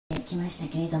きました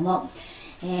けれども、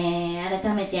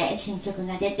改めて新曲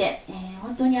が出て、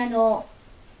本当に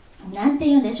なんて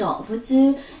言うんでしょう、普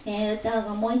通、歌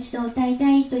をもう一度歌いた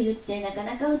いと言ってなか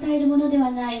なか歌えるもので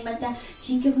はない。また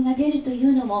新曲が出るとい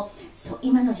うのも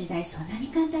今の時代そんなに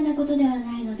簡単なことでは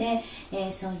ないので、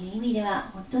そういう意味では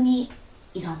本当に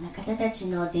いろんな方たち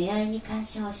の出会いに感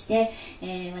謝をして、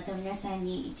また皆さん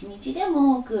に一日で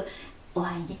も多くお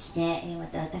会いできて、ま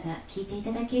た歌が聴いてい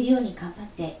ただけるように頑張っ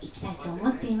ていきたいと思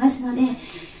っていますので、は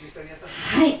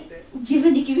い、自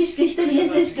分に厳しく人に優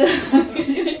しくわか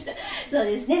りました。そう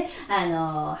ですね、は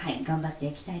い、頑張って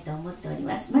いきたいと思っており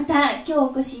ます。また今日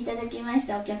お越しいただきまし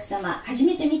たお客様、初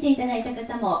めて見ていただいた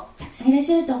方もたくさんいらっ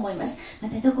しゃると思います。ま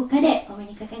たどこかでお目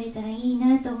にかかれたらいい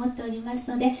なと思っております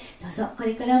ので、どうぞこ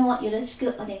れからもよろしく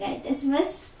お願いいたしま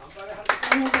す。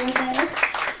ありがとうございます。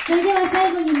それでは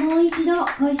最後にもう一度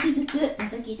恋しずくどう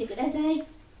ぞ聴いてくださ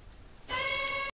い。